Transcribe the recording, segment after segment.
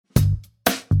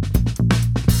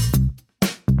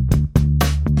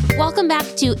Welcome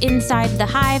back to Inside the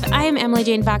Hive. I am Emily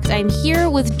Jane Fox. I'm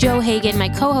here with Joe Hagan, my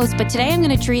co-host, but today I'm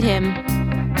going to treat him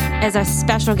as a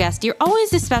special guest. You're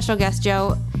always a special guest,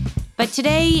 Joe, but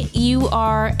today you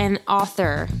are an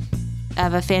author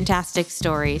of a fantastic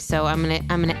story, so I'm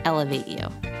gonna elevate you.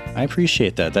 I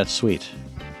appreciate that. That's sweet.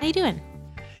 How you doing?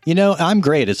 You know, I'm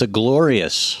great. It's a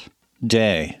glorious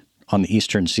day on the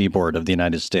eastern seaboard of the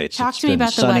United States. Talk to me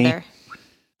about the weather.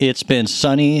 It's been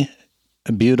sunny,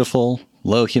 beautiful,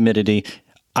 low humidity.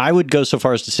 I would go so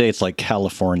far as to say it's like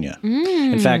California.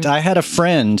 In fact, I had a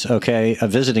friend,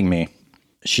 visiting me.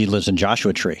 She lives in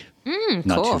Joshua Tree.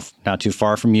 Cool. Not too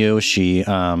far from you.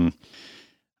 I'm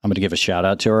going to give a shout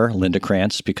out to her, Linda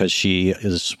Krantz, because she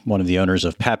is one of the owners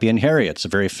of Pappy and Harriet's, a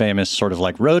very famous sort of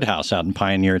like roadhouse out in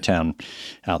Pioneer Town,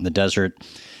 out in the desert.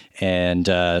 And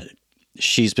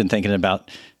she's been thinking about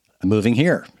moving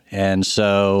here. And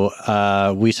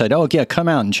so we said, oh, yeah, come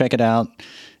out and check it out.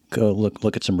 Go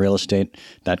look at some real estate,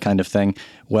 that kind of thing.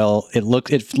 Well, it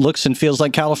looks and feels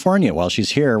like California while she's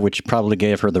here, which probably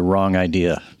gave her the wrong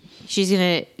idea. She's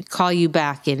going to call you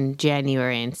back in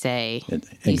January and say,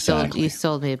 exactly. You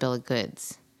sold me a bill of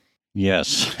goods.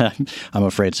 Yes, I'm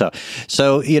afraid so.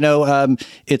 So,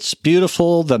 it's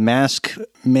beautiful. The mask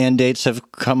mandates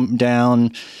have come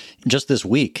down just this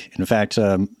week. In fact,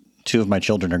 two of my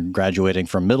children are graduating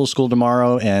from middle school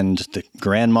tomorrow, and the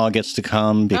grandma gets to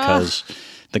come because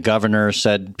the governor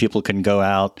said people can go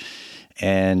out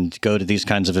and go to these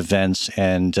kinds of events.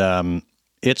 And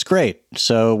it's great.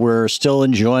 So we're still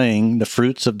enjoying the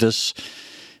fruits of this,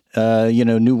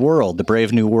 new world, the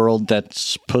brave new world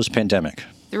that's post-pandemic.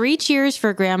 3 cheers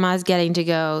for grandmas getting to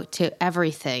go to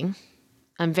everything.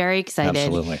 I'm very excited.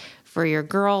 Absolutely. For your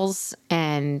girls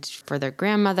and for their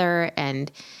grandmother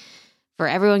and for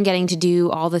everyone getting to do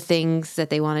all the things that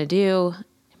they want to do.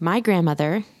 My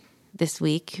grandmother this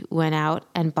week went out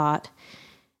and bought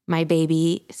my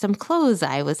baby some clothes,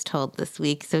 I was told this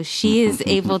week. So she is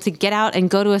able to get out and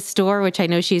go to a store, which I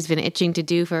know she's been itching to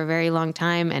do for a very long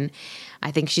time. And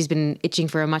I think she's been itching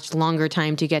for a much longer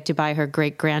time to get to buy her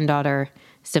great-granddaughter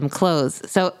some clothes.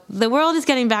 So the world is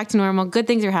getting back to normal. Good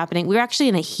things are happening. We're actually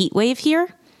in a heat wave here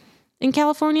in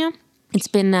California. It's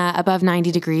been above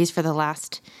 90 degrees for the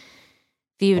last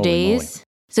few days. Moly.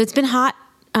 So it's been hot.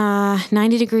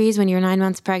 90 degrees when you're 9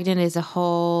 months pregnant is a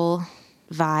whole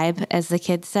vibe, as the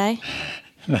kids say.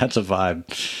 That's a vibe.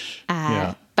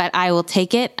 Yeah. But I will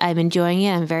take it. I'm enjoying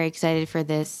it. I'm very excited for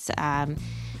this,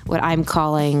 what I'm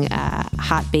calling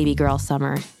hot baby girl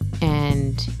summer.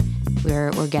 And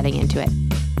we're getting into it.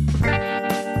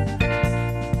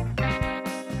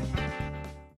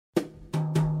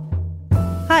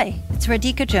 Hi, it's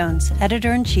Radhika Jones,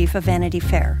 Editor-in-Chief of Vanity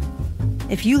Fair.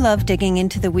 If you love digging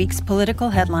into the week's political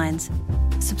headlines,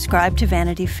 subscribe to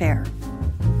Vanity Fair.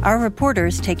 Our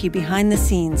reporters take you behind the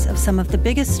scenes of some of the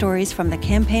biggest stories from the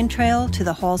campaign trail to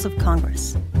the halls of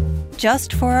Congress.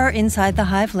 Just for our Inside the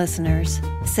Hive listeners,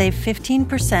 save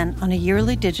 15% on a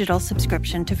yearly digital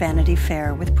subscription to Vanity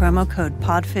Fair with promo code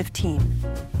POD15.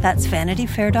 That's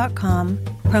vanityfair.com,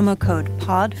 promo code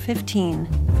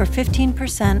POD15 for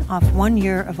 15% off 1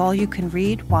 year of all you can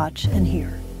read, watch, and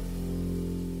hear.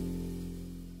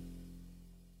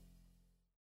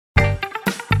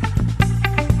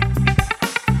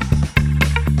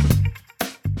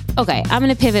 Okay, I'm going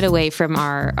to pivot away from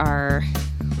our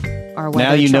weather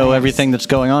Now you know trials. everything that's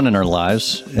going on in our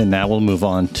lives, and now we'll move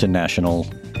on to national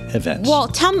events. Well,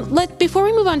 before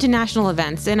we move on to national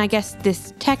events, and I guess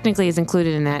this technically is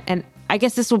included in that, and I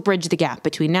guess this will bridge the gap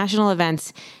between national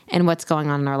events and what's going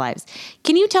on in our lives.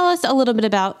 Can you tell us a little bit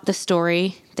about the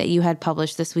story that you had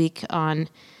published this week on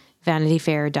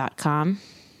vanityfair.com?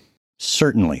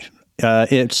 Certainly.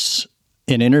 It's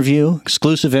an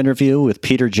exclusive interview with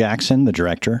Peter Jackson, the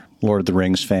director, Lord of the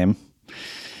Rings fame.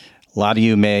 A lot of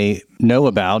you may know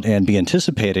about and be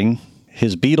anticipating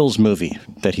his Beatles movie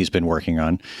that he's been working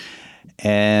on.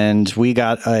 And we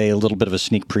got a little bit of a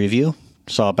sneak preview,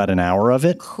 saw about an hour of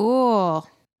it. Cool.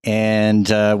 And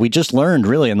we just learned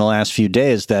really in the last few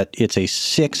days that it's a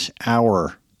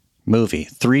 6-hour movie,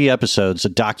 3 episodes, a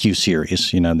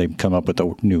docuseries. You know, they come up with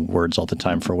the new words all the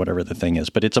time for whatever the thing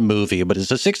is. But it's a movie, but it's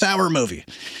a 6-hour movie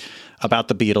about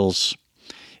the Beatles.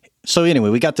 So anyway,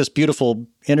 we got this beautiful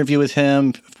interview with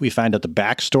him. We find out the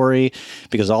backstory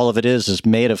because all of it is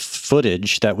made of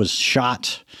footage that was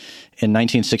shot in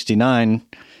 1969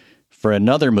 for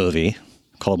another movie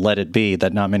called Let It Be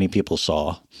that not many people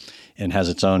saw and has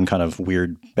its own kind of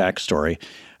weird backstory.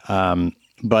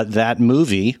 But that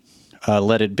movie,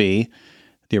 Let It Be,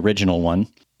 the original one,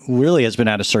 really has been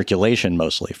out of circulation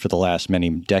mostly for the last many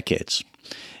decades.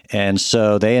 And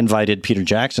so they invited Peter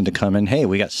Jackson to come in. Hey,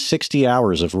 we got 60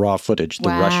 hours of raw footage, the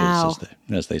rushes,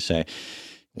 as they say.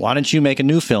 Why don't you make a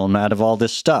new film out of all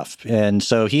this stuff? And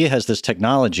so he has this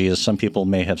technology, as some people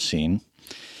may have seen,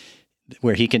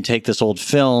 where he can take this old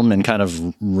film and kind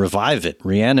of revive it,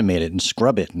 reanimate it, and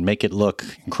scrub it and make it look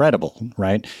incredible,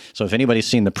 right? So if anybody's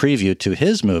seen the preview to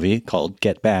his movie called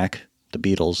Get Back, The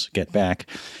Beatles Get Back,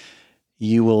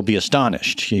 you will be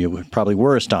astonished. You probably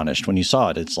were astonished when you saw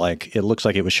it. It's like, it looks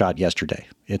like it was shot yesterday.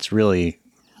 It's really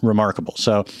remarkable.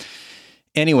 So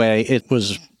anyway, it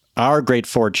was our great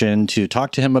fortune to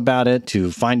talk to him about it, to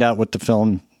find out what the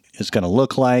film is going to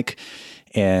look like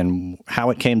and how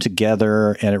it came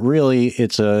together. And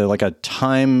it's like a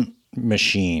time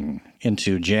machine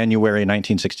into January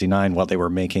 1969 while they were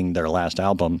making their last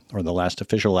album, or the last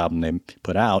official album they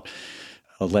put out,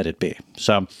 Let It Be.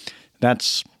 So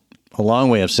that's a long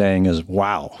way of saying is,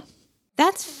 wow.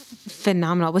 That's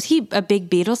phenomenal. Was he a big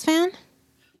Beatles fan?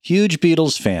 Huge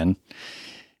Beatles fan.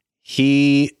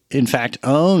 He, in fact,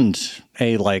 owned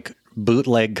a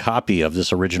bootleg copy of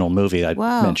this original movie I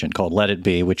mentioned called Let It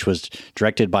Be, which was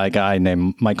directed by a guy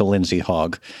named Michael Lindsay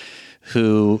Hogg,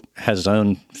 who has his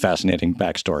own fascinating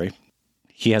backstory.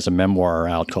 He has a memoir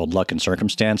out called Luck and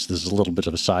Circumstance. This is a little bit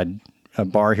of a side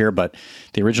bar here, but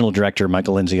the original director,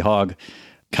 Michael Lindsay Hogg,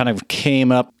 kind of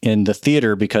came up in the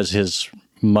theater because his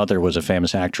mother was a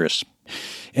famous actress.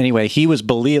 Anyway,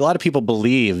 a lot of people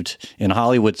believed in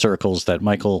Hollywood circles that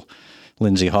Michael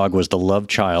Lindsay Hogg was the love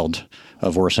child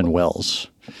of Orson Welles.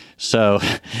 So,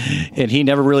 and he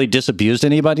never really disabused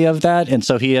anybody of that. And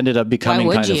so he ended up becoming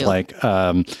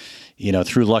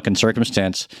through luck and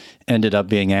circumstance, ended up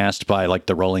being asked by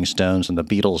the Rolling Stones and the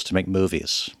Beatles to make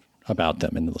movies about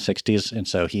them in the 60s. And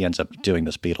so he ends up doing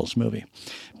this Beatles movie.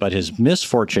 But his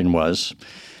misfortune was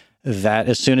that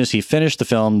as soon as he finished the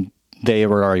film, they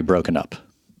were already broken up.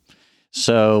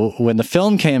 So when the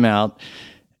film came out,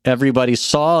 everybody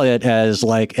saw it as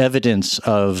evidence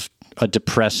of a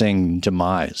depressing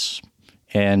demise.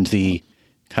 And the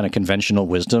kind of conventional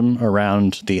wisdom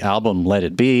around the album Let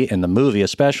It Be, and the movie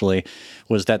especially,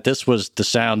 was that this was the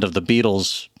sound of the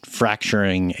Beatles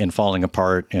fracturing and falling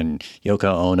apart, and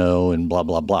Yoko Ono and blah,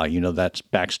 blah, blah. That's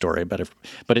backstory.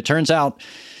 But it turns out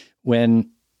when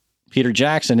Peter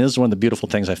Jackson, is one of the beautiful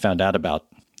things I found out about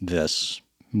this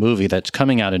movie that's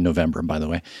coming out in November, by the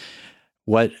way.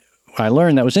 What I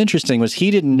learned that was interesting was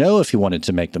he didn't know if he wanted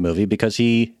to make the movie because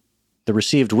the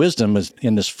received wisdom was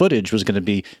in this footage was going to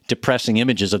be depressing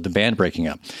images of the band breaking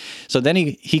up. So then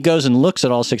he goes and looks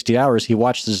at all 60 hours. He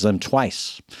watches them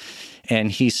twice.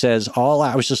 And he says,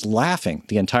 I was just laughing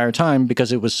the entire time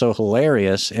because it was so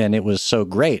hilarious and it was so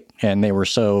great. And they were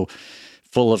so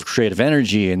full of creative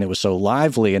energy and it was so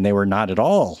lively, and they were not at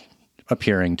all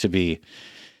appearing to be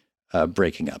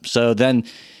breaking up. So then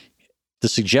the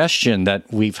suggestion that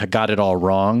we've got it all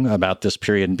wrong about this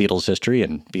period in Beatles history,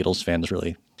 and Beatles fans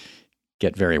really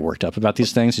get very worked up about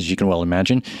these things, as you can well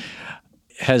imagine,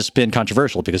 has been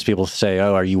controversial because people say,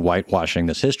 oh, are you whitewashing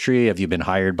this history? Have you been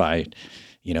hired by,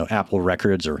 Apple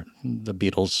Records or the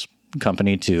Beatles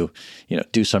company to,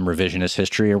 do some revisionist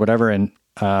history or whatever? And,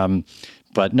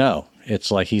 but no, it's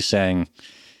like he's saying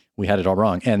we had it all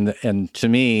wrong. And to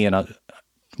me,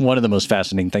 one of the most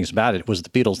fascinating things about it was the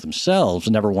Beatles themselves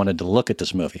never wanted to look at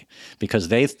this movie because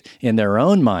they, in their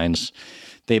own minds,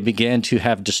 they began to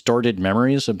have distorted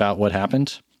memories about what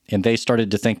happened. And they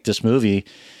started to think this movie,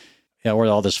 or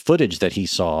all this footage that he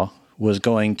saw, was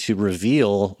going to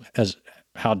reveal as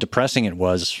how depressing it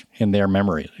was in their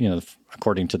memory,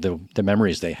 according to the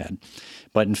memories they had.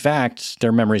 But in fact,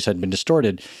 their memories had been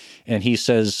distorted. And he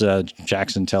says,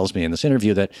 Jackson tells me in this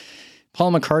interview that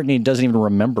Paul McCartney doesn't even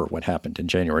remember what happened in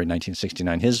January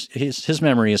 1969. His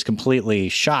memory is completely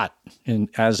shot,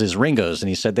 as is Ringo's. And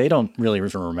he said they don't really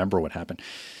even remember what happened.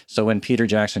 So when Peter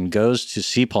Jackson goes to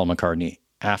see Paul McCartney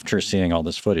after seeing all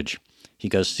this footage, he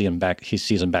goes to see him back. He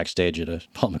sees him backstage at a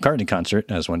Paul McCartney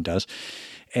concert, as one does.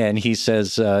 And he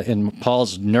says, and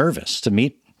Paul's nervous to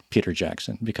meet Peter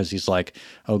Jackson because he's like,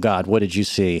 oh God, what did you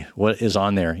see? What is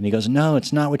on there? And he goes, no,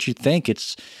 it's not what you think.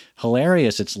 It's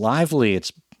hilarious. It's lively.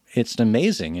 It's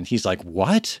amazing. And he's like,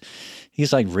 what?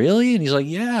 He's like, really? And he's like,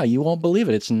 yeah, you won't believe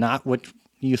it. It's not what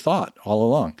you thought all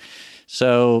along.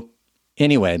 So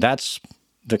anyway, that's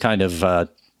the kind of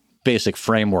basic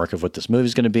framework of what this movie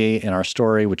is going to be. In our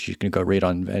story, which you can go read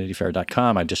on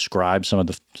VanityFair.com, I describe some of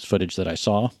the footage that I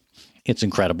saw. It's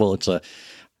incredible. It's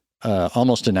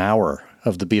almost an hour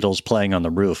of the Beatles playing on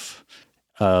the roof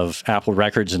of Apple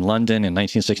Records in London in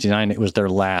 1969. It was their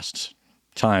last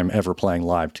time ever playing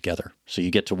live together. So you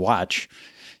get to watch,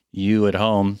 you at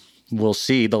home will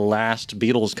see the last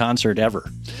Beatles concert ever.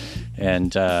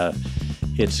 And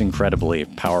it's incredibly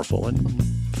powerful and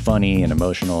funny and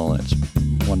emotional, and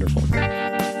it's wonderful.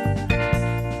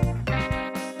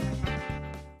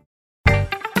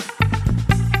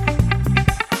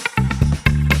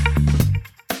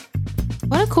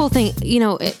 What a cool thing. You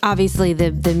know, obviously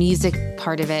the music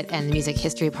part of it and the music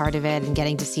history part of it and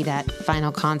getting to see that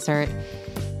final concert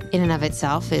in and of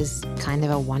itself is kind of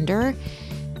a wonder.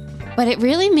 But it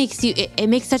really makes it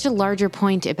makes such a larger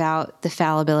point about the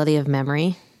fallibility of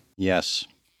memory. Yes.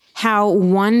 How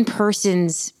one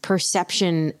person's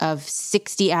perception of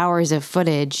 60 hours of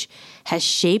footage has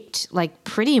shaped like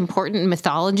pretty important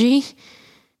mythology.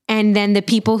 And then the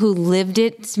people who lived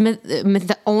its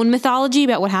own mythology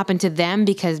about what happened to them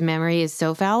because memory is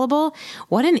so fallible.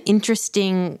 What an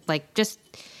interesting, like, just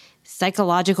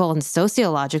psychological and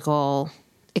sociological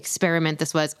experiment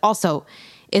this was. Also,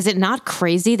 is it not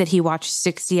crazy that he watched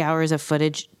 60 hours of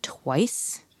footage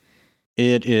twice?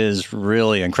 It is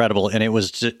really incredible. And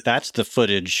that's the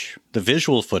footage, the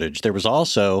visual footage. There was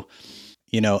also,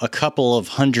 a couple of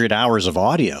 100 hours of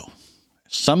audio,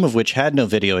 some of which had no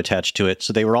video attached to it.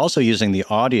 So they were also using the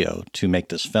audio to make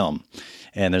this film.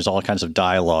 And there's all kinds of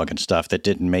dialogue and stuff that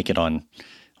didn't make it on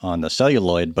the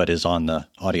celluloid, but is on the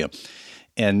audio.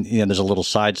 And there's a little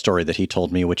side story that he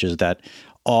told me, which is that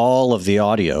all of the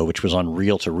audio, which was on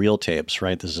reel-to-reel tapes,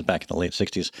 right? This is back in the late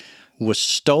 60s, was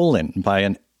stolen by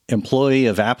an employee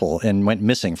of Apple and went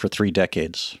missing for 3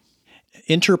 decades.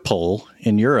 Interpol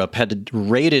in Europe had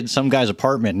raided some guy's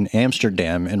apartment in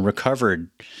Amsterdam and recovered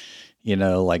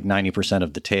like 90%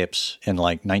 of the tapes in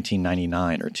like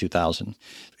 1999 or 2000.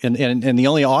 And the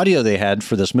only audio they had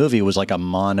for this movie was like a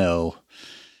mono,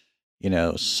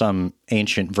 some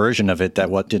ancient version of it that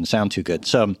didn't sound too good.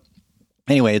 So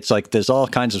anyway, it's like there's all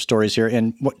kinds of stories here.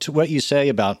 And what you say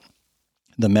about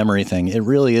the memory thing, it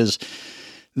really is,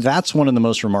 that's one of the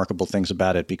most remarkable things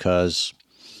about it, because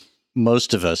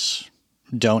most of us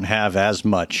don't have as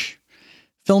much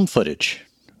film footage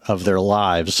of their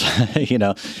lives,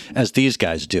 as these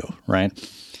guys do, right?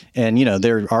 And,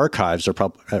 their archives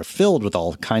are filled with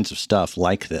all kinds of stuff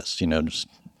like this, just,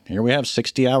 here we have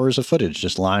 60 hours of footage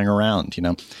just lying around,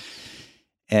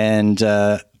 And,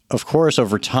 of course,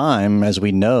 over time, as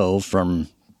we know from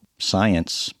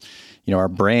science, our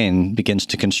brain begins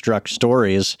to construct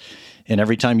stories. And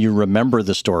every time you remember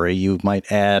the story, you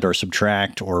might add or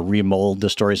subtract or remold the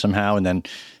story somehow. And then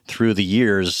through the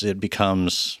years, it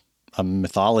becomes a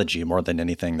mythology more than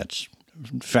anything that's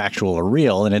factual or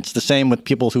real. And it's the same with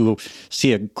people who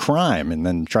see a crime and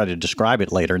then try to describe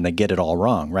it later and they get it all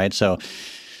wrong, right? So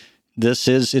it's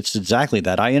exactly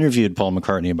that. I interviewed Paul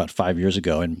McCartney about 5 years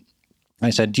ago, and I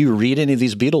said, do you read any of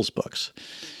these Beatles books?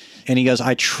 And he goes,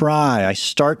 I try. I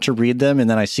start to read them, and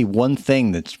then I see one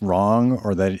thing that's wrong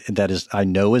or that is I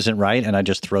know isn't right, and I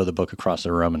just throw the book across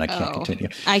the room, and I can't continue.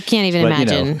 I can't even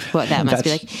imagine what that must be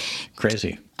like.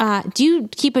 Crazy. Do you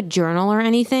keep a journal or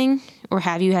anything? Or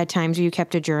have you had times where you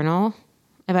kept a journal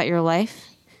about your life?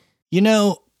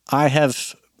 I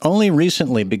have only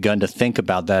recently begun to think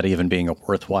about that even being a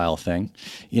worthwhile thing.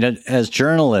 As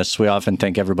journalists, we often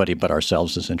think everybody but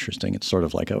ourselves is interesting. It's sort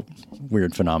of like a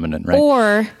weird phenomenon,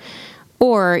 right?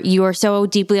 Or you are so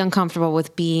deeply uncomfortable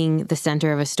with being the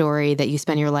center of a story that you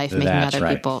spend your life making other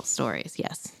people's stories.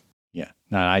 Yes. Yeah,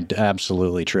 no,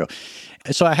 absolutely true.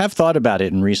 So I have thought about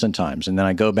it in recent times, and then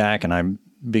I go back and I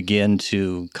begin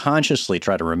to consciously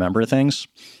try to remember things.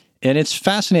 And it's a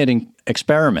fascinating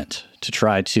experiment to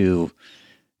try to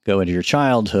go into your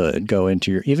childhood, go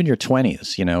into even your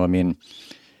 20s.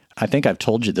 I think I've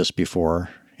told you this before,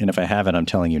 and if I haven't, I'm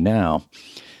telling you now,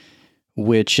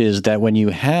 which is that when you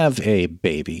have a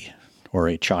baby or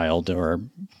a child or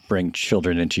bring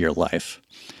children into your life,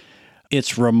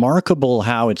 it's remarkable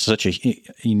how it's such an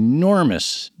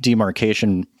enormous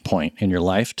demarcation point in your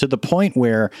life, to the point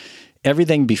where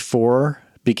everything before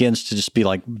begins to just be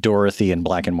like Dorothy in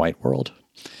black and white world.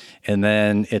 And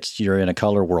then you're in a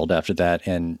color world after that.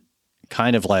 And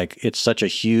kind of like it's such a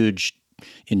huge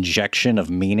injection of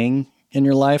meaning in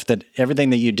your life that everything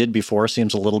that you did before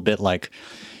seems a little bit like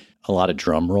a lot of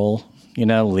drum roll,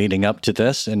 leading up to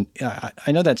this. And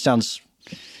I know that sounds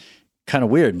kind of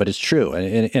weird, but it's true.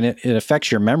 And it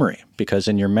affects your memory, because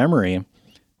in your memory,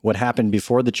 what happened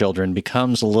before the children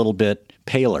becomes a little bit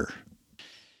paler.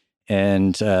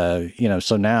 And,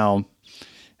 so now,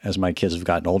 as my kids have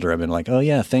gotten older, I've been like, oh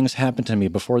yeah, things happened to me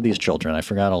before these children. I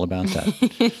forgot all about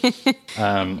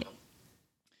that.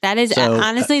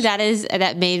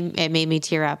 That made me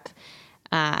tear up.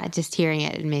 Just hearing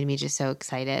it made me just so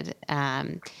excited.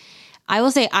 I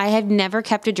will say I have never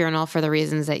kept a journal for the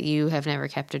reasons that you have never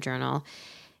kept a journal.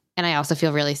 And I also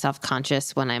feel really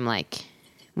self-conscious when I'm like,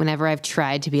 whenever I've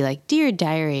tried to be like, dear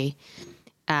diary,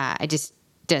 It just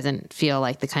doesn't feel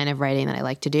like the kind of writing that I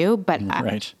like to do. But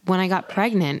Right. when I got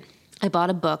pregnant, I bought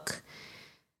a book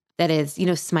that is,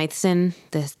 Smythson,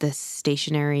 this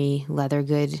stationery leather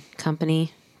good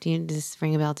company. Does this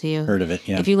ring a bell to you? Heard of it,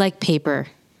 yeah. If you like paper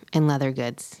and leather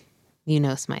goods, you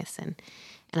know Smythson.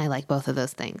 And I like both of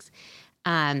those things.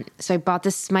 So I bought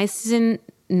this Smythson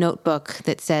notebook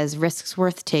that says "Risks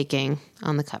Worth Taking"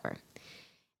 on the cover.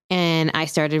 And I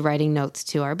started writing notes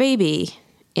to our baby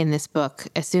in this book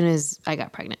as soon as I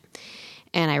got pregnant.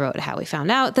 And I wrote how we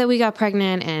found out that we got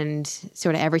pregnant and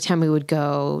sort of every time we would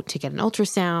go to get an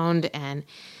ultrasound. And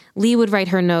Lee would write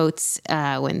her notes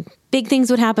when big things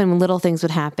would happen, when little things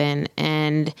would happen.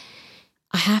 And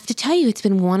I have to tell you, it's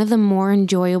been one of the more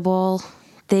enjoyable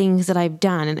things that I've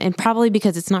done. And probably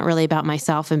because it's not really about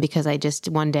myself and because I just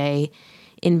one day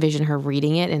envision her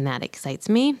reading it and that excites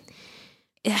me.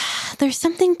 There's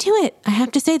something to it. I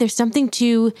have to say, there's something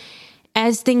to,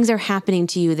 as things are happening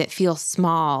to you that feel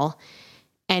small.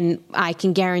 And I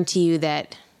can guarantee you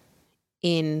that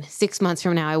in 6 months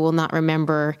from now, I will not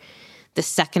remember the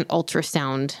second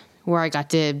ultrasound where I got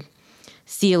to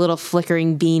see a little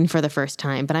flickering bean for the first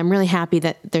time. But I'm really happy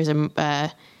that there's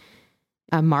a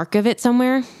mark of it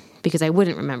somewhere because I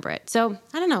wouldn't remember it. So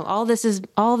I don't know. All this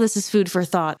is food for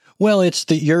thought. Well, it's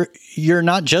you're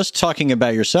not just talking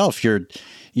about yourself.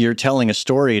 You're telling a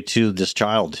story to this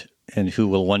child, and who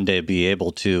will one day be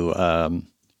able to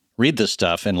read this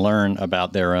stuff and learn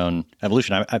about their own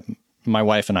evolution. My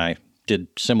wife and I did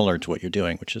similar to what you're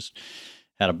doing, which is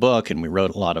had a book and we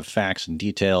wrote a lot of facts and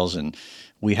details, and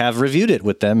we have reviewed it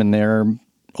with them in their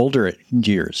older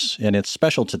years. And it's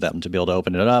special to them to be able to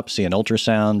open it up, see an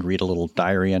ultrasound, read a little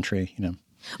diary entry,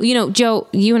 Well, Joe,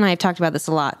 you and I have talked about this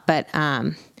a lot, but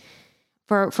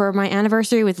for my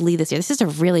anniversary with Lee this year, this is a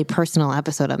really personal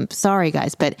episode. I'm sorry,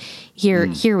 guys, but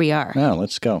here we are. Oh,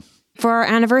 let's go. For our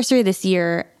anniversary this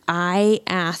year, I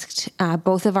asked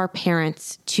both of our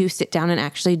parents to sit down and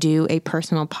actually do a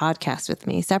personal podcast with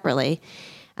me separately.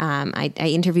 I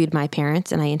interviewed my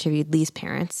parents and I interviewed Lee's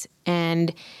parents,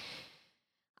 and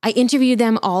I interviewed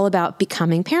them all about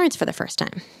becoming parents for the first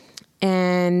time.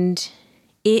 And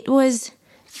it was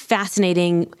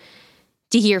fascinating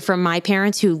to hear from my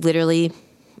parents who literally,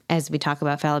 as we talk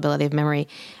about fallibility of memory,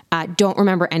 don't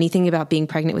remember anything about being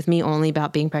pregnant with me, only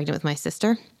about being pregnant with my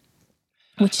sister,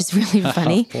 which is really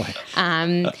funny.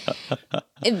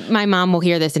 My mom will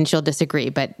hear this and she'll disagree,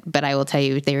 but I will tell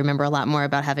you they remember a lot more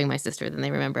about having my sister than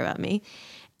they remember about me.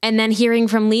 And then hearing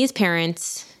from Lee's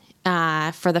parents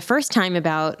for the first time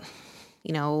about,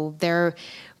 their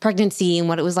pregnancy and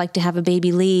what it was like to have a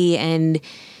baby Lee and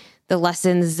the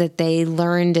lessons that they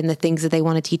learned and the things that they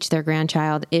want to teach their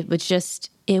grandchild. It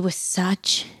was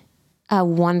such a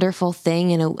wonderful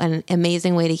thing and an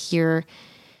amazing way to hear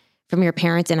from your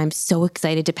parents. And I'm so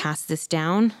excited to pass this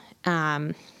down.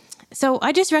 So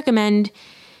I just recommend,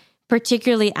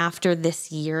 particularly after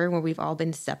this year where we've all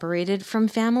been separated from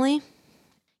family,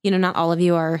 not all of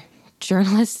you are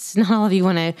journalists. Not all of you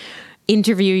want to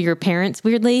interview your parents,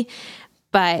 weirdly,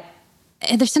 but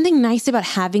there's something nice about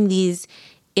having these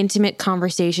intimate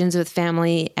conversations with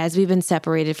family as we've been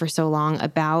separated for so long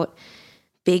about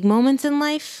big moments in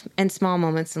life and small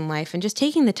moments in life, and just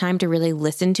taking the time to really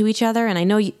listen to each other. And I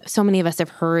know so many of us have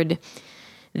heard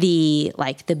the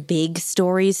big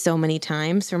stories so many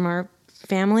times from our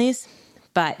families,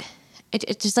 but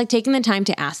it's just like taking the time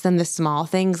to ask them the small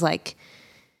things like,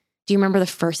 do you remember the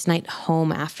first night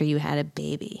home after you had a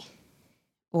baby?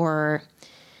 Or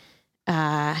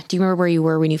do you remember where you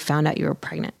were when you found out you were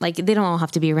pregnant? Like, they don't all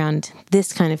have to be around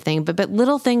this kind of thing, but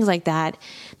little things like that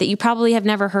you probably have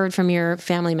never heard from your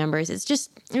family members.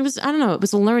 It was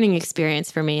a learning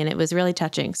experience for me, and it was really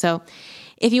touching. So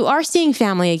if you are seeing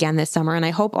family again this summer, and I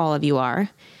hope all of you are,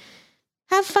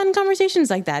 have fun conversations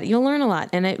like that. You'll learn a lot,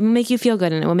 and it will make you feel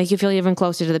good, and it will make you feel even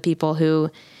closer to the people who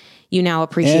you now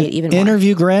appreciate even more.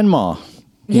 Interview grandma.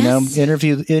 Yes.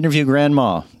 Interview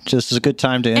grandma. Just as a good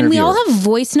time to interview. And we all her. have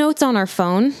voice notes on our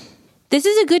phone. This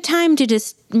is a good time to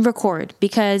just record,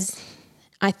 because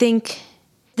I think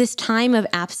this time of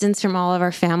absence from all of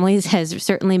our families has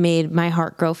certainly made my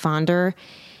heart grow fonder.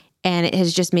 And it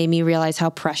has just made me realize how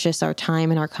precious our time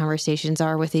and our conversations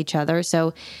are with each other.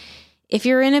 So if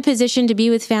you're in a position to be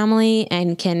with family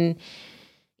and can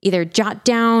either jot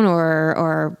down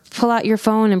or pull out your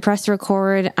phone and press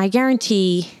record, I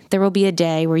guarantee there will be a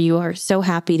day where you are so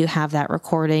happy to have that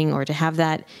recording or to have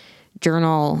that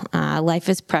journal. Life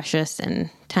is precious and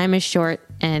time is short,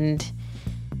 and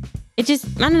it just,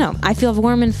 I don't know, I feel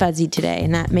warm and fuzzy today,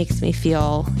 and that makes me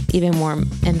feel even warm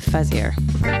and fuzzier.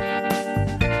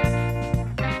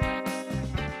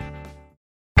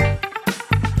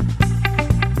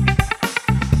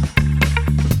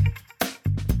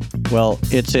 Well,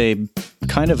 it's a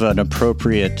kind of an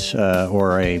appropriate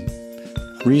or a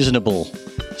reasonable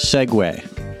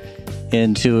segue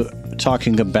into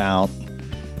talking about,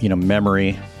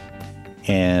 memory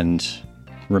and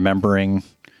remembering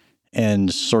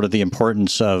and sort of the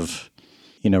importance of,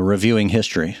 reviewing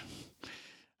history.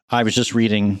 I was just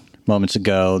reading moments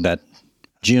ago that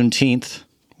Juneteenth,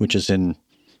 which is in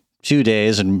 2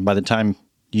 days, and by the time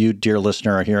you, dear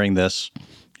listener, are hearing this,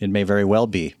 it may very well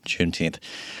be Juneteenth,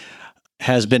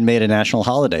 has been made a national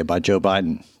holiday by Joe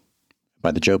Biden,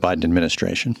 by the Joe Biden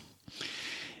administration.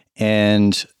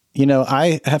 And,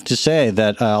 I have to say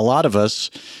that a lot of us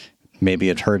maybe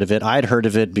had heard of it. I'd heard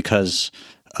of it because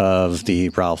of the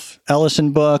Ralph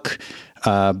Ellison book,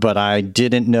 but I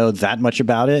didn't know that much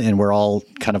about it. And we're all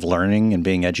kind of learning and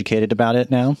being educated about it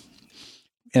now.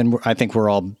 And I think we're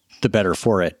all the better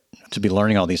for it, to be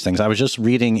learning all these things. I was just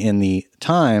reading in the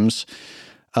Times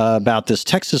about this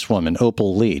Texas woman,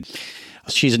 Opal Lee.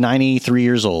 She's 93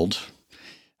 years old,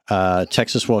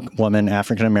 Texas woman,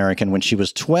 African-American. When she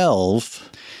was 12,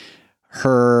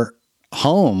 her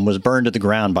home was burned to the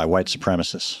ground by white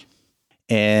supremacists.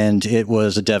 And it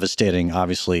was a devastating,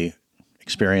 obviously,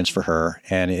 experience for her.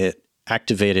 And it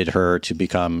activated her to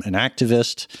become an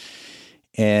activist.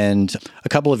 And a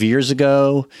couple of years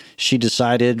ago, she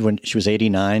decided, when she was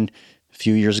 89, a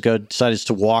few years ago, decided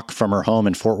to walk from her home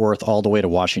in Fort Worth all the way to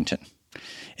Washington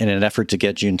in an effort to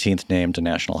get Juneteenth named a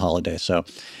national holiday. So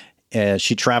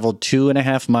she traveled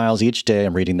 2.5 miles each day,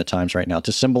 I'm reading the Times right now,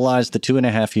 to symbolize the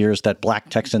 2.5 years that Black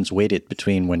Texans waited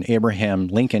between when Abraham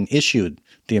Lincoln issued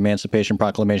the Emancipation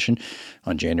Proclamation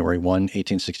on January 1,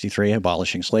 1863,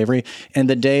 abolishing slavery, and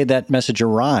the day that message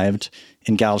arrived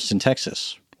in Galveston,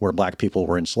 Texas, where Black people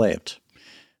were enslaved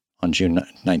on June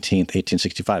 19th,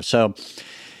 1865. So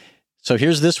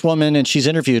here's this woman, and she's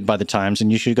interviewed by the Times,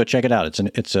 and you should go check it out.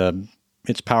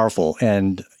 It's powerful.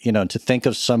 And, to think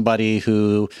of somebody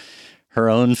who her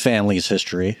own family's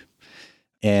history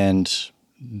and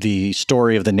the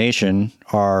story of the nation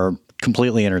are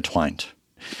completely intertwined.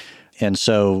 And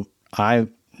so I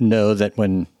know that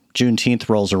when Juneteenth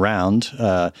rolls around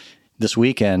this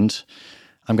weekend,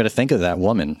 I'm going to think of that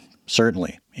woman,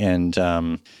 certainly,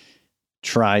 and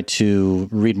try to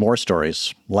read more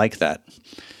stories like that.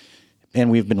 And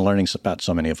we've been learning about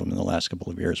so many of them in the last couple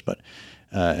of years, but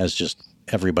as just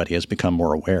everybody has become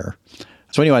more aware.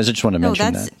 So anyways, I just want to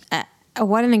mention that.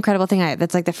 What an incredible thing.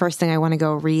 That's like the first thing I want to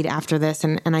go read after this.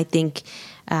 And I think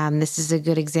this is a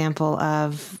good example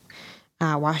of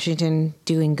Washington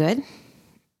doing good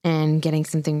and getting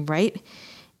something right.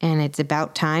 And it's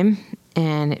about time.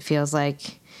 And it feels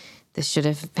like this should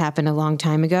have happened a long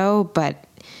time ago, but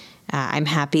I'm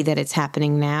happy that it's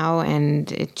happening now. And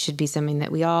it should be something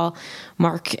that we all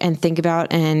mark and think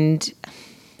about and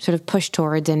sort of push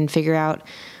towards and figure out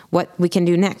what we can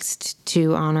do next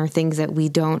to honor things that we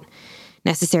don't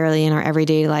necessarily in our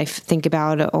everyday life think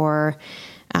about, or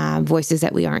voices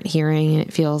that we aren't hearing. And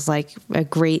it feels like a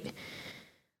great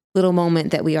little moment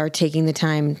that we are taking the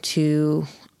time to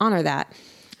honor that.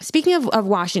 Speaking of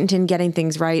Washington getting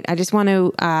things right, I just want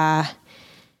to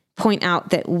point out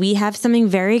that we have something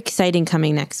very exciting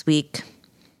coming next week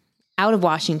out of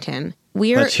Washington.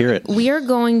 Let's hear it. We are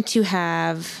going to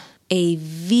have a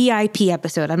VIP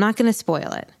episode. I'm not going to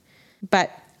spoil it, but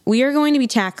we are going to be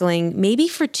tackling, maybe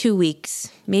for 2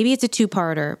 weeks, maybe it's a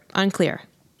two-parter, unclear,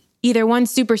 either one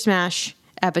Super Smash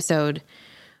episode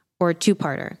or a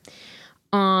two-parter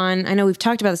on, I know we've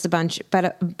talked about this a bunch,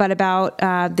 but about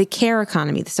the care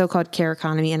economy, the so-called care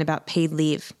economy, and about paid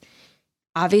leave.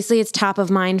 Obviously, it's top of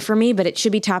mind for me, but it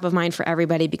should be top of mind for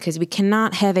everybody, because we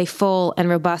cannot have a full and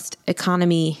robust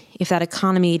economy if that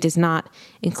economy does not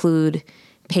include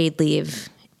paid leave.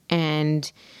 And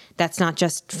that's not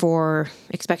just for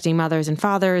expecting mothers and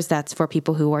fathers. That's for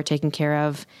people who are taking care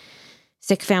of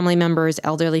sick family members,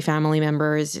 elderly family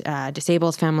members,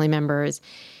 disabled family members.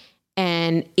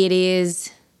 And it is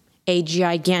a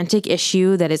gigantic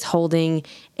issue that is holding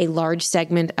a large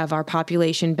segment of our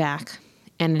population back,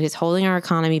 and it is holding our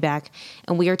economy back.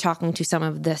 And we are talking to some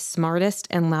of the smartest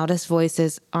and loudest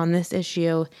voices on this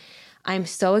issue. I'm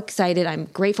so excited. I'm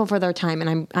grateful for their time,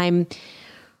 and I'm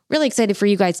really excited for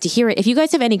you guys to hear it. If you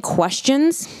guys have any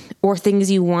questions or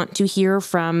things you want to hear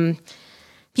from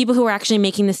people who are actually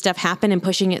making this stuff happen and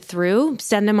pushing it through,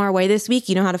 send them our way this week.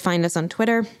 You know how to find us on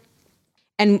Twitter.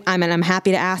 And I'm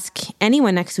happy to ask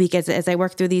anyone next week as I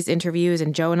work through these interviews,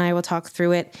 and Joe and I will talk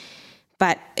through it.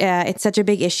 But it's such a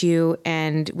big issue,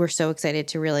 and we're so excited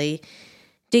to really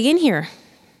dig in here.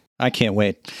 I can't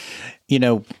wait.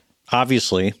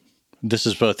 Obviously, this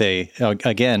is both a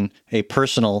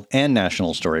personal and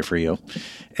national story for you.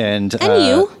 And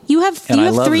you have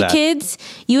 3 that. kids,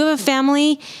 you have a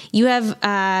family, you have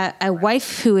a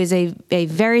wife who is a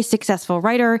very successful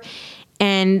writer.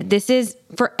 And this is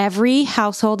for every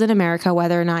household in America,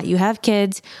 whether or not you have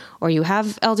kids or you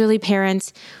have elderly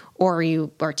parents or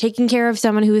you are taking care of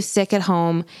someone who is sick at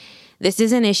home. This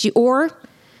is an issue. Or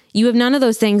you have none of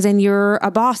those things and you're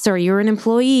a boss or you're an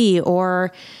employee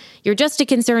or you're just a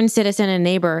concerned citizen and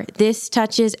neighbor. This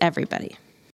touches everybody.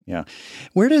 Yeah.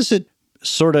 Where does it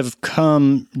sort of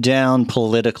come down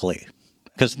politically?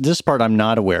 Because this part I'm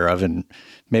not aware of, and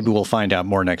maybe we'll find out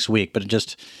more next week, but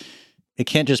it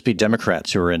can't just be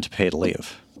Democrats who are into paid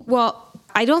leave. Well,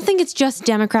 I don't think it's just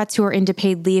Democrats who are into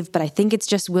paid leave, but I think it's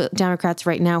just Democrats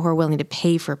right now who are willing to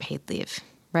pay for paid leave,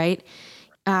 right?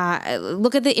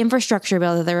 Look at the infrastructure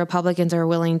bill that the Republicans are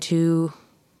willing to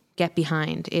get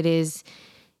behind. It is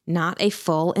not a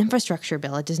full infrastructure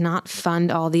bill. It does not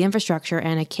fund all the infrastructure,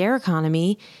 and a care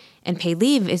economy and paid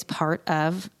leave is part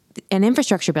of an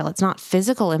infrastructure bill. It's not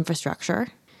physical infrastructure,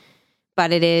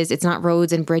 but it's not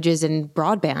roads and bridges and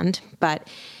broadband, but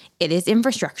it is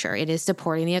infrastructure. It is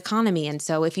supporting the economy. And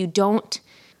so if you don't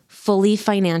fully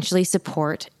financially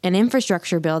support an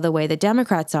infrastructure bill the way the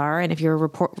Democrats are, and if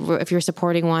you're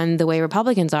supporting one the way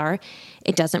Republicans are,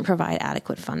 it doesn't provide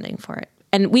adequate funding for it.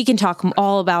 And we can talk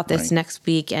all about this next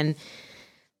week, and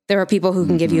there are people who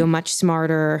can give you a much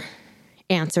smarter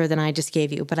answer than I just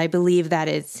gave you, but I believe that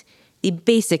is the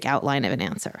basic outline of an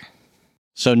answer.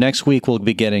 So next week we'll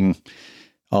be getting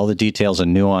all the details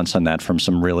and nuance on that from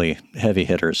some really heavy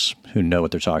hitters who know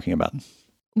what they're talking about.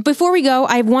 Before we go,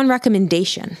 I have one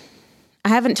recommendation. I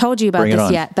haven't told you about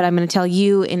this yet, but I'm going to tell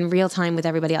you in real time with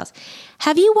everybody else.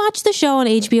 Have you watched the show on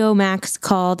HBO Max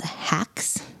called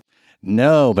Hacks?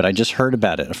 No, but I just heard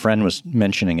about it. A friend was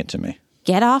mentioning it to me.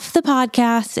 Get off the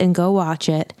podcast and go watch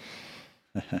it.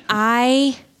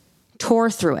 I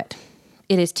tore through it.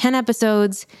 It is 10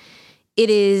 episodes. It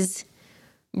is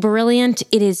brilliant.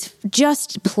 It is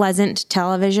just pleasant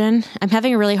television. I'm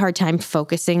having a really hard time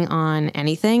focusing on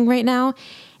anything right now.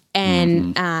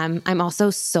 And I'm also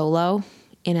solo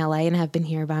in LA and have been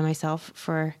here by myself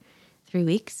for 3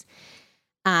 weeks.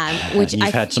 Which You've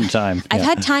had some time. I've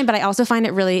had time, but I also find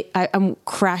it really, I'm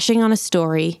crashing on a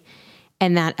story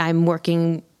and that I'm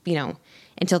working,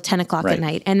 until 10 o'clock at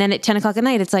night. And then at 10 o'clock at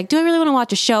night, it's like, do I really want to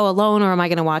watch a show alone, or am I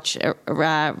going to watch,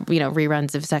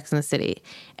 reruns of Sex and the City?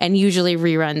 And usually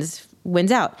reruns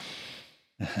wins out.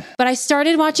 But I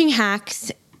started watching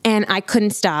Hacks and I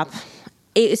couldn't stop.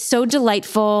 It is so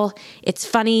delightful. It's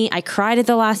funny. I cried at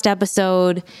the last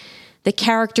episode. The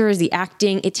characters, the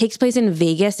acting, it takes place in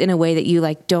Vegas in a way that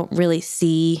you don't really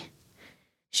see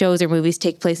shows or movies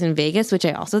take place in Vegas, which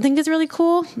I also think is really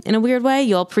cool in a weird way.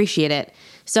 You'll appreciate it.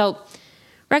 So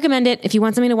recommend it. If you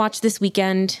want something to watch this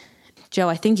weekend, Joe,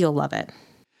 I think you'll love it.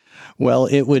 Well,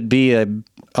 it would be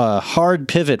a hard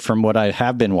pivot from what I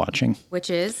have been watching.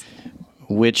 Which is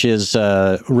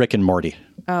Rick and Morty.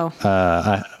 Oh.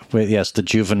 Yes, the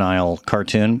juvenile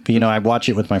cartoon. I watch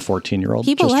it with my 14-year-old.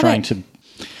 People just love trying it. to.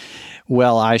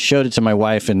 Well, I showed it to my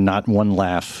wife and not one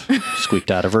laugh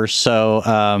squeaked out of her. So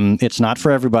it's not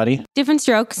for everybody. Different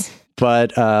strokes.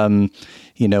 But, we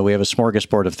have a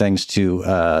smorgasbord of things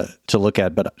to look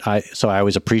at. But I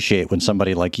always appreciate when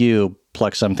somebody like you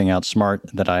plucks something out smart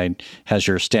that has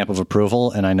your stamp of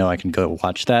approval. And I know I can go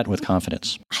watch that with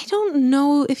confidence. I don't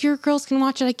know if your girls can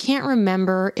watch it. I can't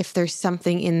remember if there's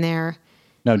something in there.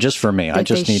 No, just for me. I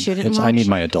need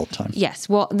my adult time. Yes.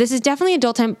 Well, this is definitely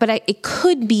adult time, but it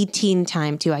could be teen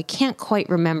time too. I can't quite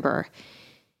remember,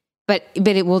 but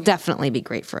it will definitely be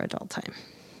great for adult time.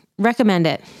 Recommend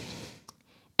it.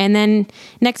 And then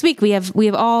next week we have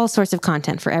all sorts of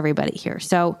content for everybody here.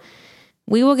 So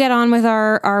we will get on with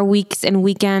our weeks and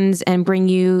weekends and bring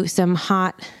you some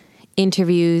hot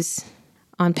interviews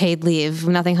on paid leave.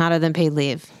 Nothing hotter than paid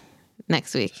leave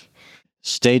next week.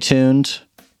 Stay tuned.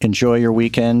 Enjoy your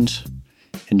weekend.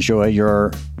 Enjoy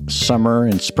your summer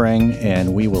and spring,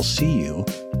 and we will see you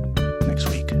next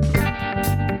week.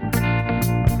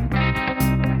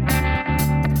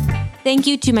 Thank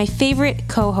you to my favorite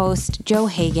co-host, Joe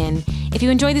Hagan. If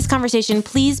you enjoyed this conversation,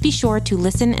 please be sure to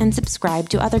listen and subscribe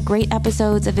to other great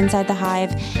episodes of Inside the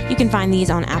Hive. You can find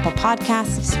these on Apple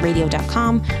Podcasts,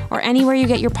 radio.com, or anywhere you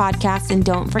get your podcasts, and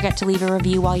don't forget to leave a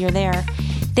review while you're there.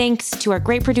 Thanks to our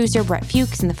great producer, Brett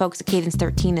Fuchs, and the folks at Cadence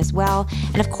 13 as well.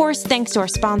 And of course, thanks to our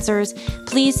sponsors.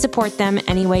 Please support them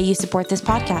any way you support this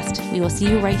podcast. We will see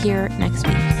you right here next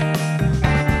week.